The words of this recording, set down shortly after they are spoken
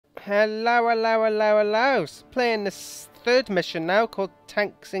Hello, hello, hello, hello. Playing this third mission now called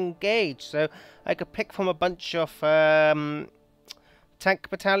Tanks Engage. So I could pick from a bunch of tank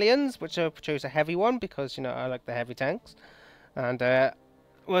battalions, which I chose a heavy one because, you know, I like the heavy tanks. And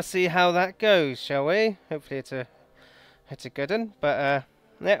we'll see how that goes, shall we? Hopefully it's a good one. But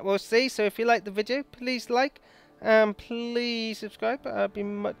yeah, we'll see. So if you like the video, please like and please subscribe. That'd be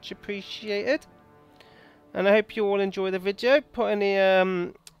much appreciated. And I hope you all enjoy the video. Put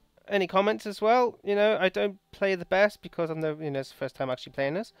any comments as well. You know, I don't play the best because I'm it's the first time actually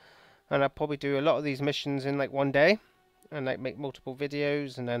playing this, and I'll probably do a lot of these missions in like one day, and like make multiple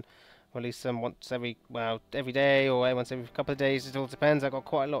videos, and then release them once every day or once every couple of days. It all depends. I've got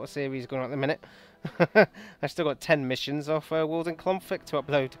quite a lot of series going on at the minute. I still got 10 missions off World in Conflict to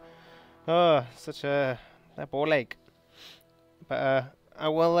upload. Oh, such a ball ache. But I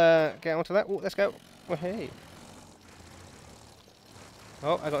will get onto that. Ooh, let's go. Oh, hey.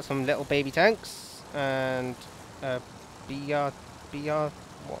 Oh, I got some little baby tanks and BR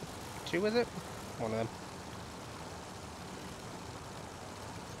what? 2 is it? One of them.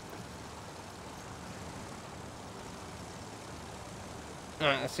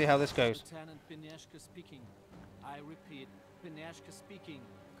 Alright, let's see how this goes. Lieutenant Peneshka speaking. I repeat, Peneshka speaking.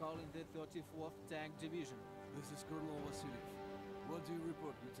 Calling the 34th Tank Division. This is Colonel Vasilyev. What do you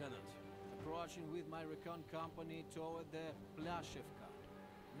report, Lieutenant? Approaching with my recon company toward the Plyashevka.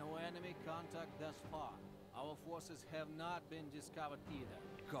 No enemy contact thus far. Our forces have not been discovered either.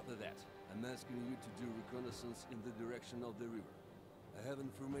 Copy that. I'm asking you to do reconnaissance in the direction of the river. I have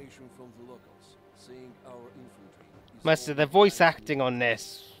information from the locals, saying our infantry is... Master, the voice acting on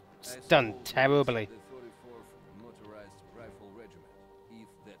this is done terribly. The 34th Motorized Rifle Regiment. If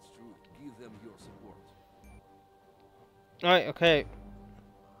that's true, give them your support. Right, okay.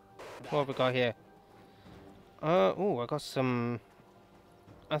 What have we got here? Oh, I got some...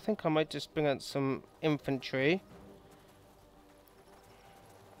 I think I might just bring out some infantry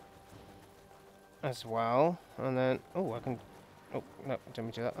as well, and then I can. Oh no, don't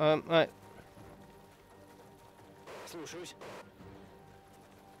mean to do that. Right.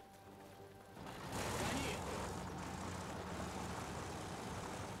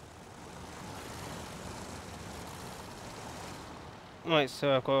 Right,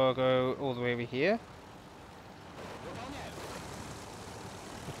 so I've got to go all the way over here.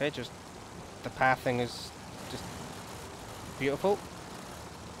 Okay, just the pathing is just beautiful.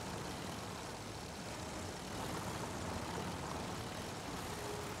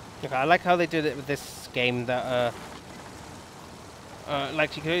 Okay, I like how they did it with this game that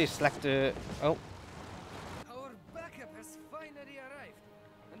like you could really select a... Oh. Our backup has finally arrived,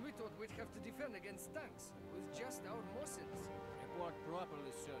 and we thought we'd have to defend against tanks with just our Mosins. Report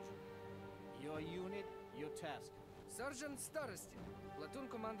properly, Sergeant. Your unit, your task. Sergeant Starostin, platoon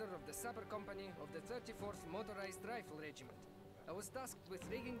commander of the Sapper Company of the 34th Motorized Rifle Regiment. I was tasked with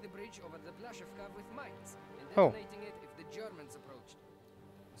rigging the bridge over the Plyashevka with mines and detonating it if the Germans approached.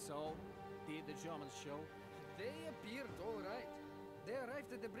 So, did the Germans show? They appeared all right. They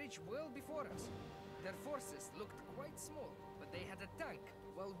arrived at the bridge well before us. Their forces looked quite small, but they had a tank,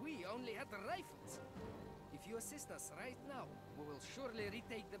 while we only had the rifles. If you assist us right now, we will surely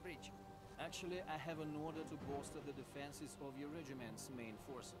retake the bridge. Actually, I have an order to bolster the defenses of your regiment's main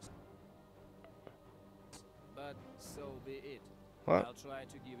forces. But so be it. What? I'll try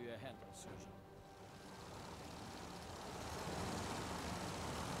to give you a hand, Sergeant.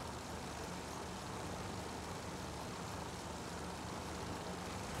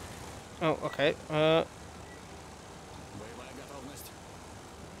 Oh, okay.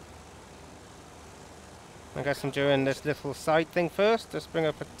 I guess I'm doing this little side thing first. Let's bring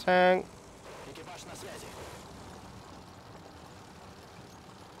up a tank.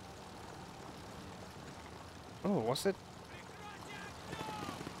 Oh, what's it?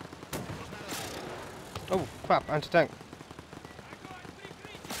 Oh, crap, anti-tank.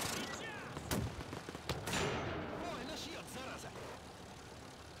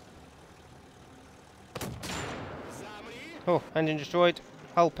 Oh, engine destroyed.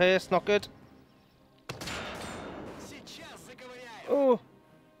 Hull pierced, not good. Oh.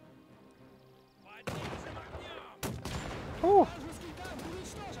 Oh.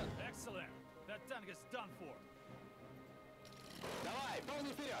 Excellent. That tank is done for. Давай,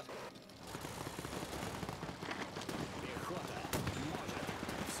 полный вперед. Пехота. Может.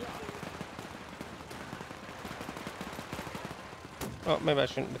 Все. Oh, maybe I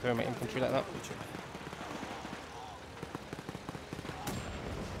shouldn't be throwing my infantry like that.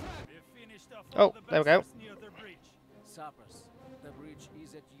 Oh, there we go. Sappers, the bridge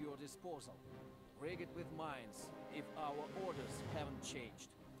is at your disposal. Rig it with mines if our orders haven't changed.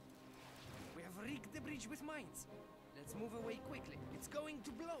 rigged the bridge with mines. Let's move away quickly. It's going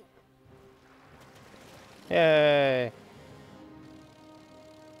to blow. Yay!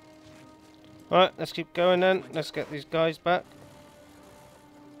 Alright, let's keep going then. Let's get these guys back.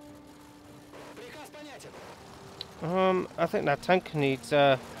 Приказ понятен. I think that tank needs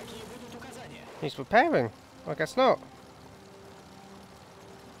Какие будут указания? needs repairing. I guess not.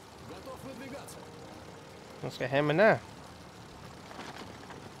 Готов выдвигаться. Let's get him in there.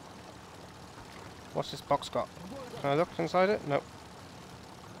 What's this box got? Can I look inside it? Nope.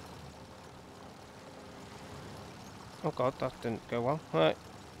 Oh god, that didn't go well. Right.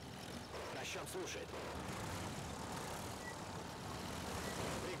 Расчет слушает.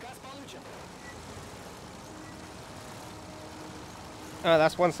 Приказ получен. Oh,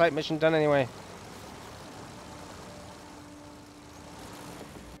 that's one site mission done anyway.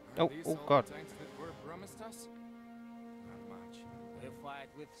 Oh, oh god. Tanks that were promised us? Not much. We fight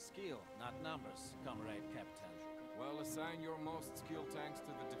with skill, not numbers, comrade captain. Well, assign your most skilled tanks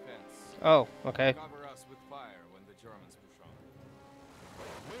to the defense. Oh, okay. Cover us with fire when the Germans push on.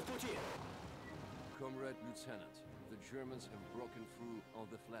 Мы в пути. Comrade Lieutenant, the Germans have broken through on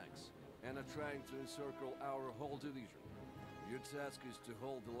the flanks and are trying to encircle our whole division. Your task is to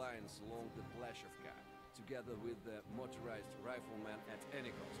hold the lines along the Plashevka, together with the motorized riflemen at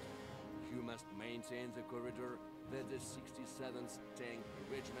any cost. You must maintain the corridor that the 67th Tank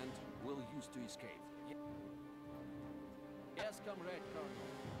Regiment will use to escape. Yes, comrade colonel.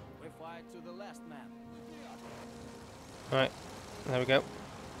 We fight to the last man. Right. There we go.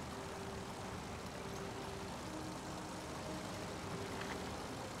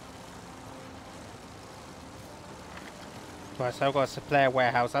 Right, so I've got a supplier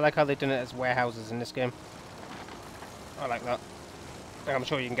warehouse. I like how they're doing it as warehouses in this game. I like that. And I'm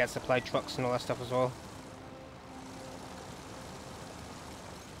sure you can get supply trucks and all that stuff as well.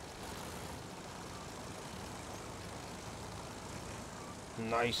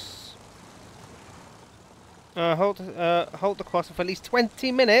 Nice. Hold the cross for at least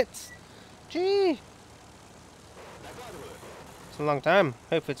 20 minutes. Gee, Докладываю. it's a long time.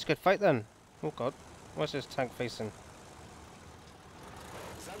 Hopefully it's a good fight then. Oh god, what's this tank facing?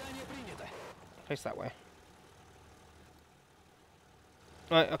 Задание принято. Face that way.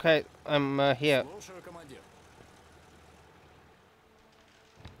 Right, okay, I'm here. Слушаю, командир.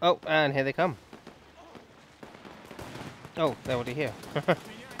 Oh, and here they come. Oh, they're already here.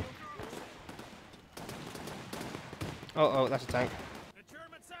 Oh, that's a tank. The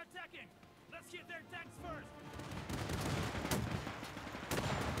Germans are attacking! Let's hit their tanks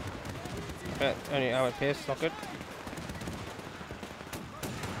first! Only armor pierce, not good.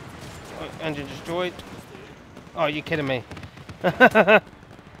 Oh, engine destroyed. Oh, you kidding me?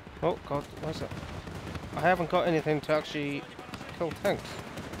 Oh god, where's it? I haven't got anything to actually kill tanks.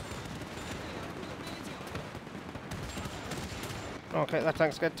 Okay, that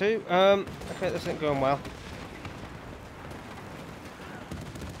tank's good too. Okay, this isn't going well.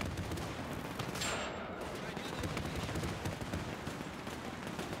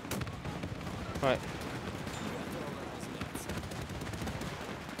 Right.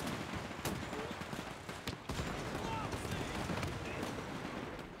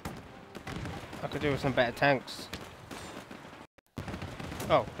 I could do with some better tanks.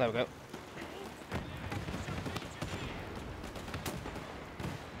 Oh, there we go.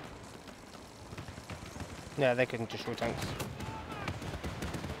 Yeah, they couldn't destroy tanks.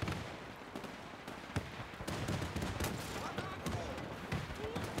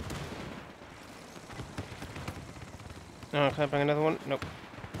 Oh, can I bring another one? Nope.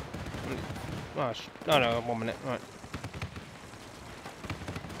 Oh, no, 1 minute. Right.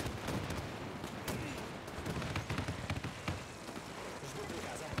 Жду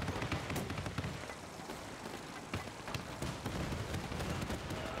приказа.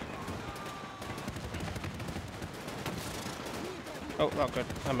 Oh, not good.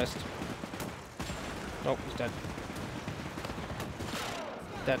 I missed. Oh, he's dead.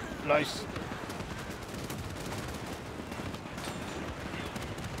 Dead. Nice.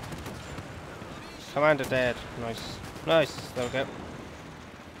 Commander dead. Nice. Nice. There we go.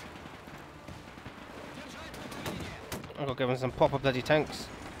 I've got to give him some proper bloody tanks.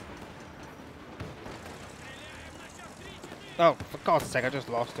 Oh, for God's sake, I just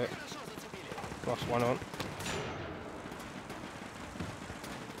lost it. Lost one on.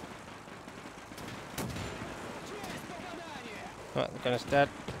 Right, the gunner's dead.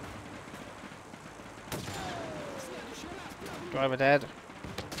 Driver dead.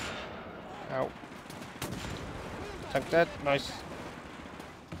 Ow. Tank dead. Nice.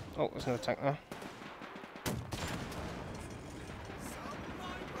 Oh, there's another tank there.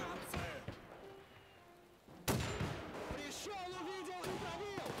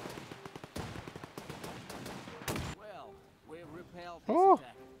 stop this Oh.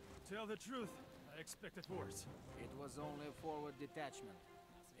 attack. Tell the truth, I expected worse. It was only a forward detachment.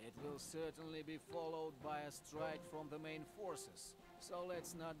 It will certainly be followed by a strike from the main forces. So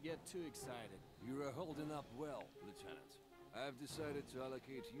let's not get too excited. You are holding up well, Lieutenant. I have decided to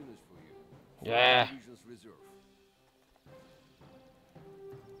allocate units for you. Yeah. Division's reserve.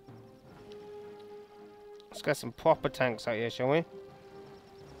 Let's get some proper tanks out here, shall we?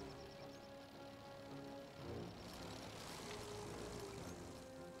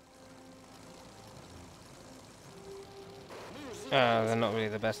 They're not really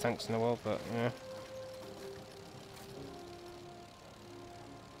the best tanks in the world, but yeah.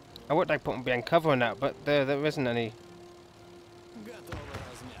 I would like put them behind cover on that, but there isn't any.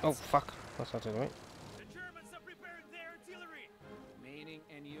 Oh fuck! That's not it, right? The Germans are preparing their artillery. Meaning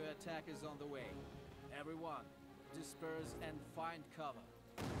a new attack is on the way. Everyone, disperse and find cover.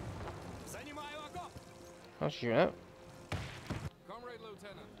 Занимаю окоп! I'll shoot out. Comrade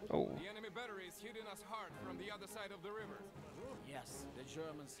Lieutenant, Oh. the enemy battery is hitting us hard from the other side of the river. Yes, the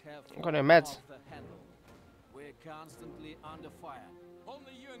Germans have I've got no fallen meds. off the handle. We're constantly under fire.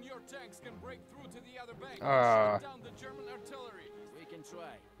 Only you and your tanks can break through to the other bank Ah. and shut down the German artillery. We can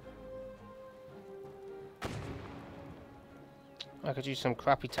try. I could use some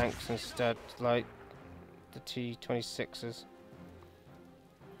crappy tanks instead, like the T-26s.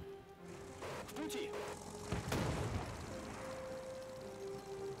 В пути!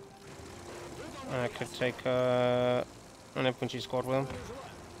 I could take an infantry squad with them.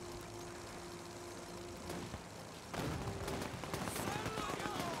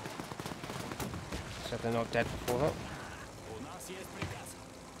 So they're not dead before that. У нас есть приказ.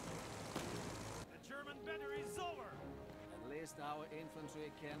 The German battery is over. At least our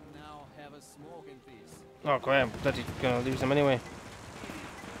infantry can now have a smoking piece. Oh great, I'm bloody gonna lose them anyway.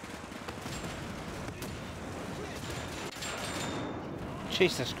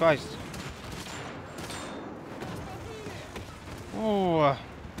 Jesus Christ. Ooh.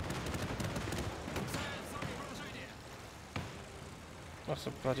 That's a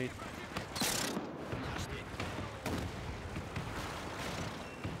bloody...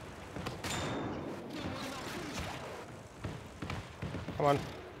 Come on.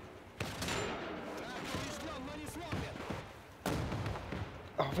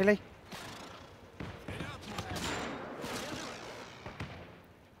 Oh, really?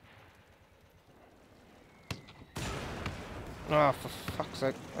 Oh, for fuck's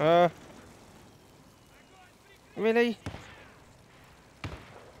sake. Really?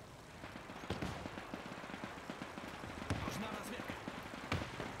 Нужна разведка.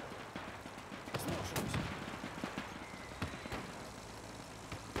 Слушаюсь.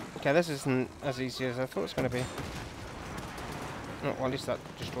 Okay, this isn't as easy as I thought it was going to be. Oh, well, at least that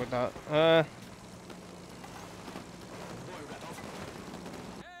destroyed that. Бою готов.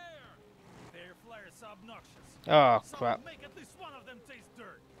 Air! Their flares are obnoxious. Oh, So crap. make at least one of them taste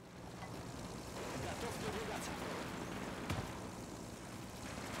dirt. Готов выдвигаться.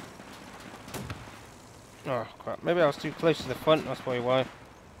 Oh, crap. Maybe I was too close to the front, that's probably why.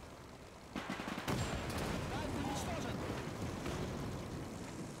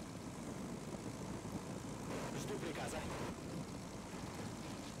 Жду приказа.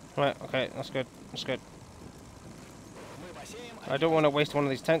 Right, okay, that's good. That's good. Мы посеем. I don't want to waste one of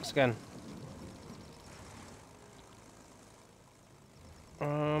these tanks again.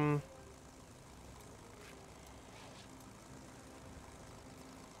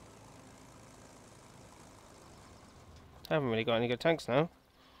 I haven't really got any good tanks now.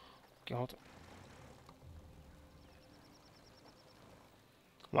 God.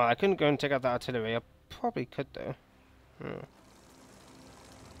 Well, I couldn't go and take out that artillery. I probably could though.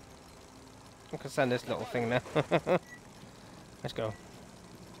 I can send this little thing there. Let's go.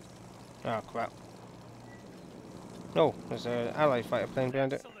 Oh crap. No, there's an ally fighter plane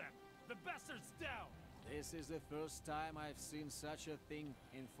behind it. Excellent. The bastard's down. This is the first time I've seen such a thing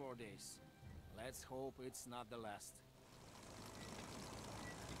in 4 days. Let's hope it's not the last.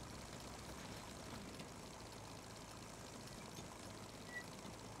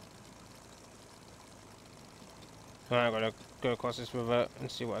 Alright, I've got to go across this river and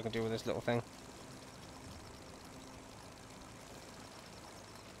see what I can do with this little thing.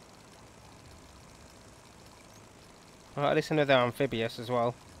 Well, at least I know they're amphibious as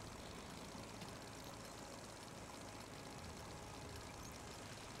well.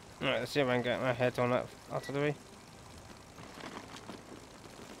 Alright, let's see if I can get my head on that artillery.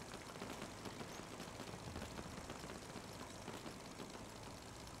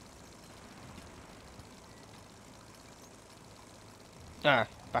 Ah,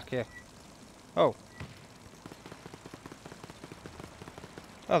 back here. Oh.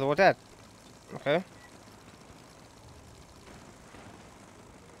 Oh, they're all dead. Okay.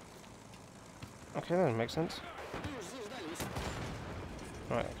 Okay, that makes sense.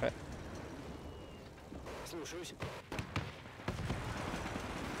 Right, okay. Слушаюсь.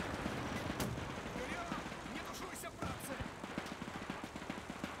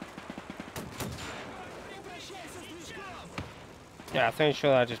 Yeah, I'm pretty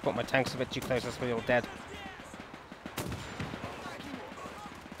sure I just put my tanks a bit too close, that's why they're all dead.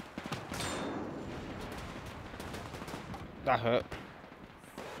 That hurt.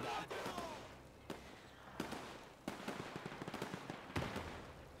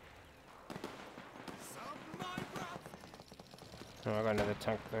 Oh, I got another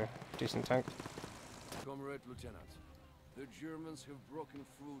tank though. Decent tank. Comrade Lieutenant, the Germans have broken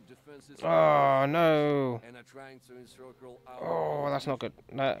through defenses Oh no! and are trying to encircle our Oh, whole that's not good.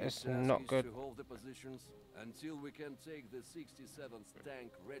 That Your is task not is good. to hold the positions until we can take the 67th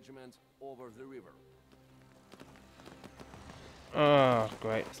Tank Regiment over the river. Oh,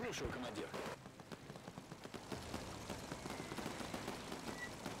 great. Слушаю, командир.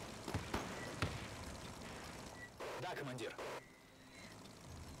 Да, командир.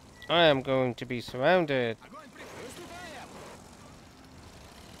 I am going to be surrounded. Огонь прикрыть. Выступаем.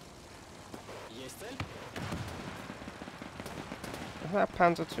 Есть цель? Is that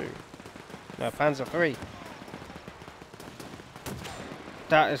Panzer 2? No, Panzer 3.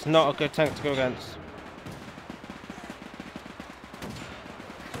 That is not a good tank to go against.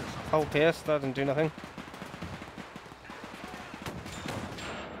 Hull pierced, that didn't do nothing.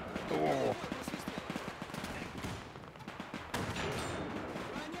 Oh.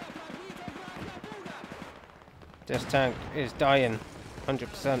 This tank is dying,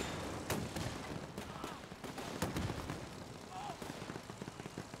 100%.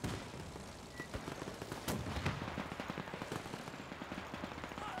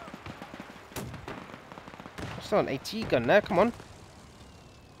 Still an AT gun there, come on. К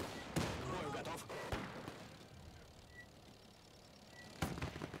бою готов.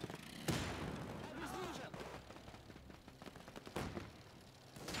 Обездвижен.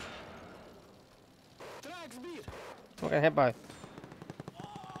 Трак сбит. Not getting hit by.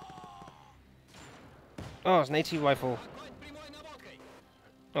 Oh, it's an AT rifle. Огонь прямой наводкой.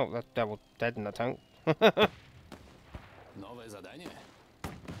 Oh, that's double dead in the tank. Новое задание.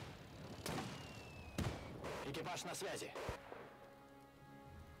 Экипаж на связи.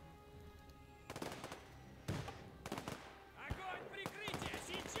 Огонь прикрытия!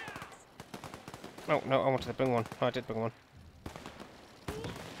 Сейчас! Oh, no, I wanted to bring one. Oh, I did bring one.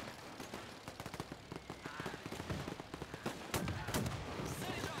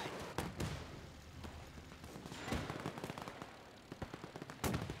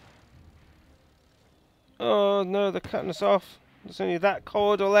 Oh no, they're cutting us off. There's only that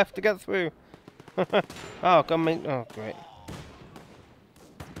corridor left to get through. Oh, gunmate. Oh, great.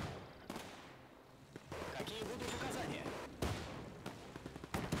 Какие будут указания?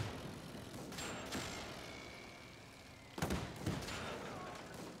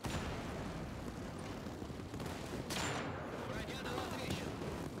 Броня дала трещину.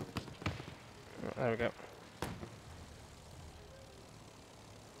 Oh, there we go.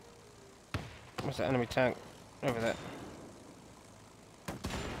 What's that enemy tank? Over there.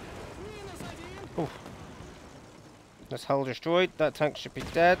 Минус один. Oof. This hull destroyed. That tank should be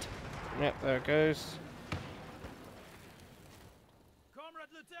dead. Yep, there it goes.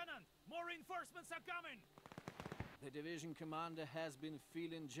 Comrade Lieutenant, more reinforcements are coming! The division commander has been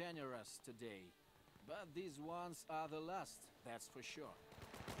feeling generous today. But these ones are the last, that's for sure.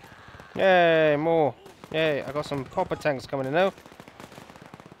 Yay, more. Yay, I got some proper tanks coming in now.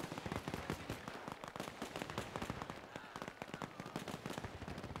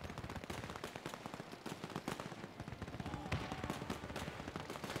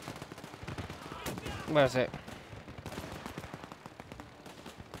 Where is it?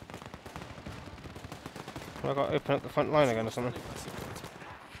 Have I got to open up the front line again or something?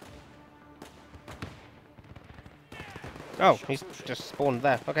 Oh, he's just spawned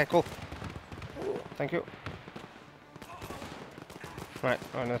there. Okay, cool. Thank you. Right,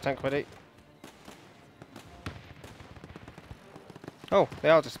 another tank ready. Oh, they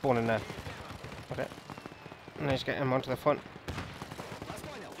are just spawning there. Okay. And let's get him onto the front. Вас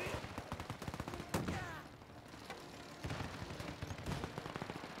понял.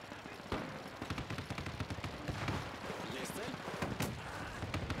 Есть цель?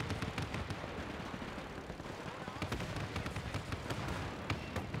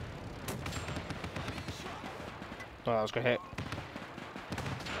 Oh, that was a good hit.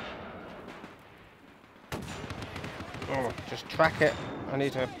 Oh, just track it. I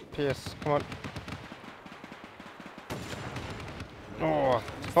need to pierce. Come on. Oh,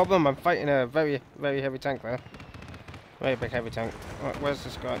 the problem, I'm fighting a very, very heavy tank there. Very big heavy tank. Right, where's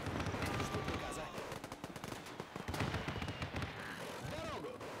this guy?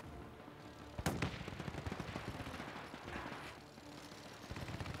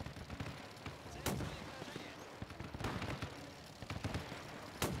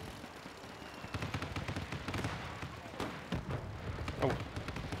 Oh.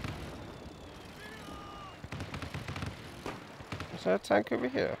 Is there a tank over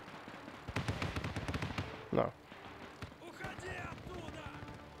here? No.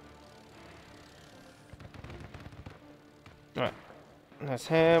 Right. That's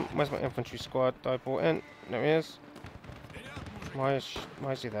him. Where's my infantry squad that I brought in? There he is. Why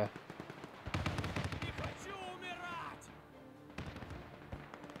is he there?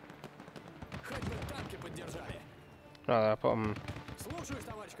 Хоть бы танки поддержали. No, I put them. Слушаюсь,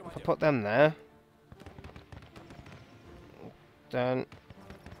 товарищ If I командир. put them there, then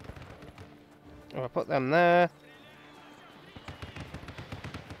if I put them there,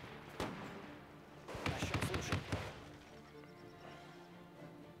 Насчет слушай.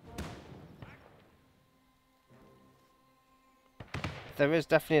 there is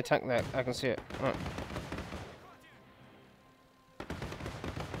definitely a tank there. I can see it. Right.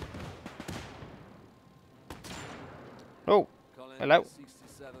 Oh, Calling hello.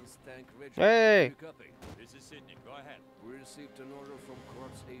 67th Tank Regiment. Hey. You copy? This is Sydney. Go ahead. We received an order from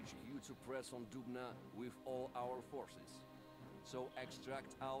Corps HQ to press on Dubna with all our forces. So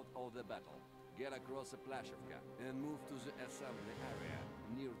extract out of the battle, get across the Plashevka, and move to the assembly area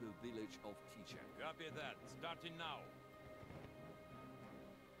near the village of Tichan. Copy that. Starting now.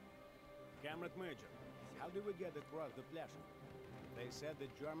 Comrade Major, how do we get across the Plashov? They said the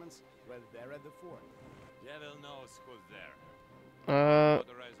Germans were there at the fort. Devil knows who's there. Uh,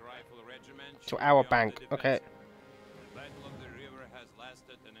 Motorized rifle regiment to should our be on bank. the Okay. defensive. The battle of the river has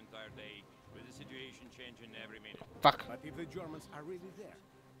lasted an entire day, with the situation changing every minute. Fuck. But if the Germans are really there,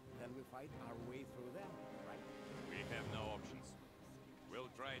 then we fight our way through them, right? We have no options. We'll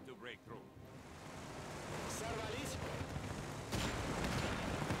try to break through. Сорвались.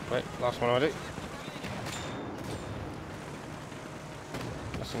 Wait, last one already.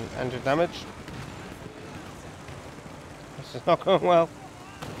 That's some engine damage. This is not going well.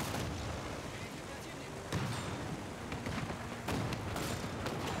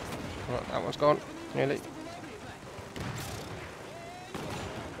 Right, that one's gone. Nearly.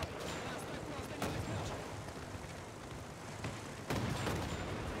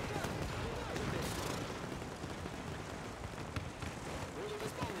 Будет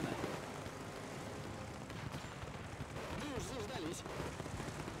исполнено. Мы уж заждались.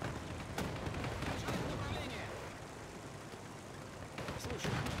 Держать направление. Слушай,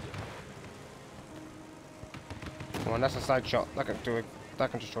 командир. Come on, that's a side shot. That can do it.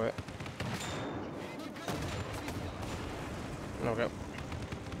 That can destroy it. There we go. К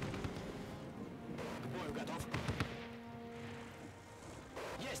бою готов.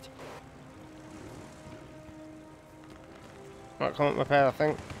 Есть. Right, come on, repair that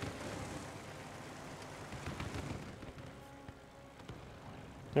thing.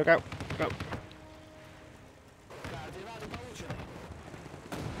 Here we go. Go. Координаты получены.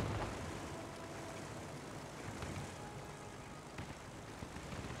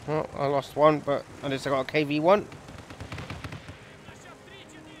 Well, I lost one, but at least I got a KV-1.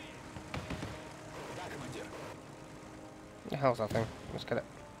 Да, командир. The hell's that thing? Let's get it.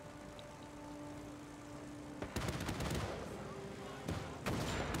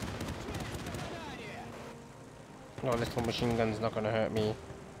 No, little machine gun's not gonna hurt me.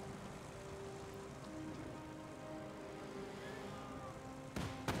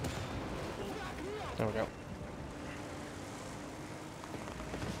 There we go.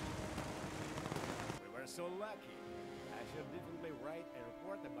 We were so lucky. I should definitely write a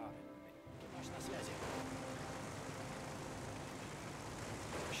report about it. Экипаж на связи.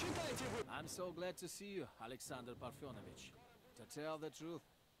 Считайте вы... I'm so glad to see you, Alexander Parfenovich. To tell the truth,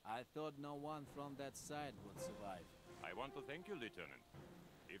 I thought no one from that side would survive. I want to thank you, Lieutenant.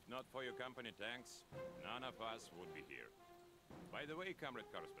 If not for your company tanks, none of us would be here. By the way, comrade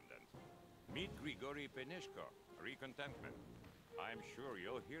correspondent, meet Grigory Peneshko, Recontentment. I'm sure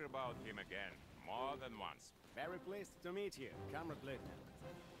you'll hear about him again, more than once. Very pleased to meet you, Comrade Lieutenant.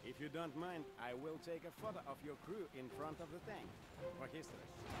 If you don't mind, I will take a photo of your crew in front of the tank for history.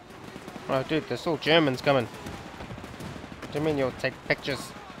 Oh, dude, there's still Germans coming. Do you mean you'll take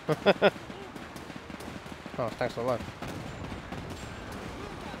pictures? Oh, thanks for the love.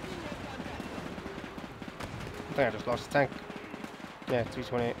 I think I just lost the tank. Yeah,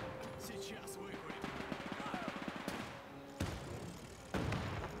 328. Сейчас выкурим.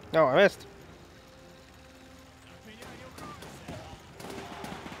 Oh, I missed. Меня не укроешься.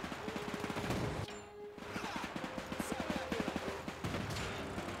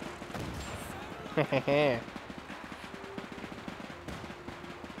 Hehehe.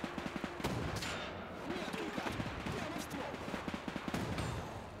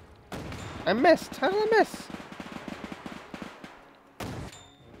 I missed. How did I miss?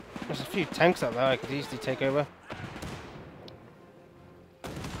 There's a few tanks up there I could easily take over.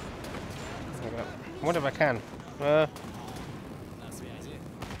 There we go. I wonder if I can. На связи.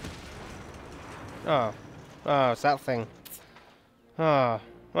 Oh. Oh, it's that thing. Oh.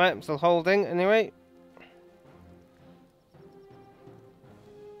 Right, I'm still holding anyway.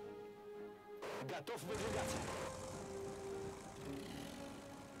 Готов выдвигаться.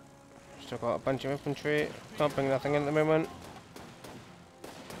 Still got a bunch of infantry. Can't bring nothing in at the moment.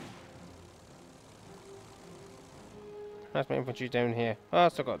 That's my infantry down here. Oh,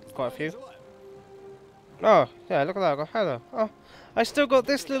 I've still got quite a few. Желаю. Oh, yeah, look at that. I got Heather. Oh, I still got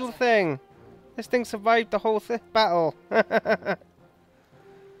this little thing. This thing survived the whole battle.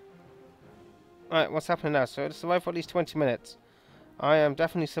 Right, what's happening now? So it survived for at least 20 minutes. I am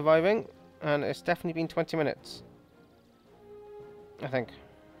definitely surviving, and it's definitely been 20 minutes. I think.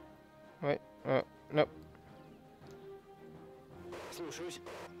 Wait, nope. Слушаюсь.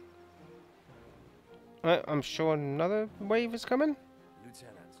 Right, I'm sure another wave is coming.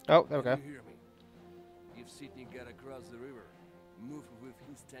 Lieutenant. Oh, there we can go. you hear me? If Sidney got across the river, move with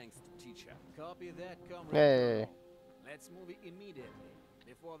his tanks to Ticha. Copy that, comrade. Hey. Let's move it immediately,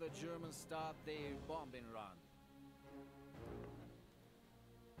 before the Germans start their bombing run.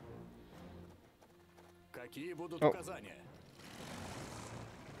 Какие будут О. указания?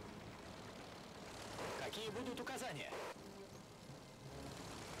 Какие будут указания?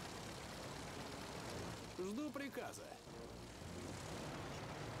 Жду приказа.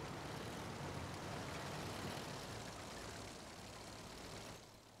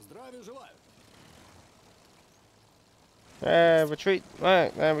 Здравия желаю. Retreat.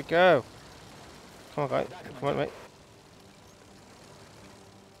 Right, there we go. Come on, guys. Come on, mate.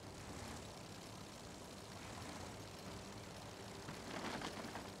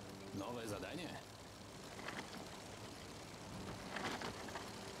 Новое задание?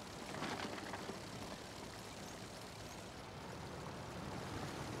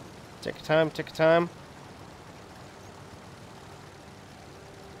 Take your time, take your time.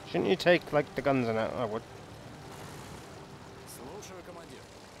 Shouldn't you take, like, the guns and that? I would. Слушаю, командир.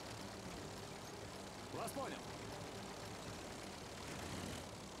 Вас понял.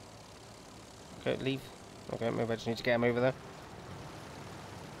 Okay, leave. Okay, maybe I just need to get him over there.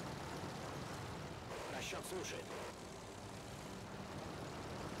 Расчет слушает.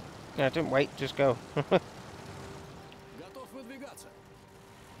 Yeah, don't wait, just go. Готов выдвигаться.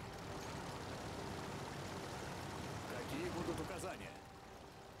 Какие будут указания?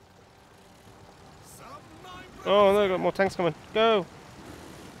 Oh, no, got more tanks coming. Go!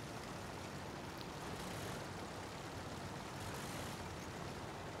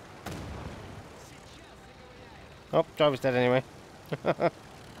 Oh, driver's dead anyway.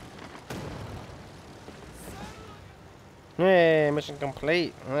 Yay, mission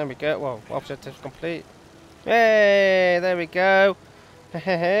complete. There we go. Well, objective complete. Hey, there we go.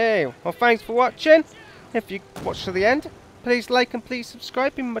 Hey, well, thanks for watching. If you watched to the end, please like and please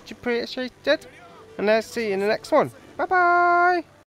subscribe. Be much appreciated. And I'll see you in the next one. Bye bye.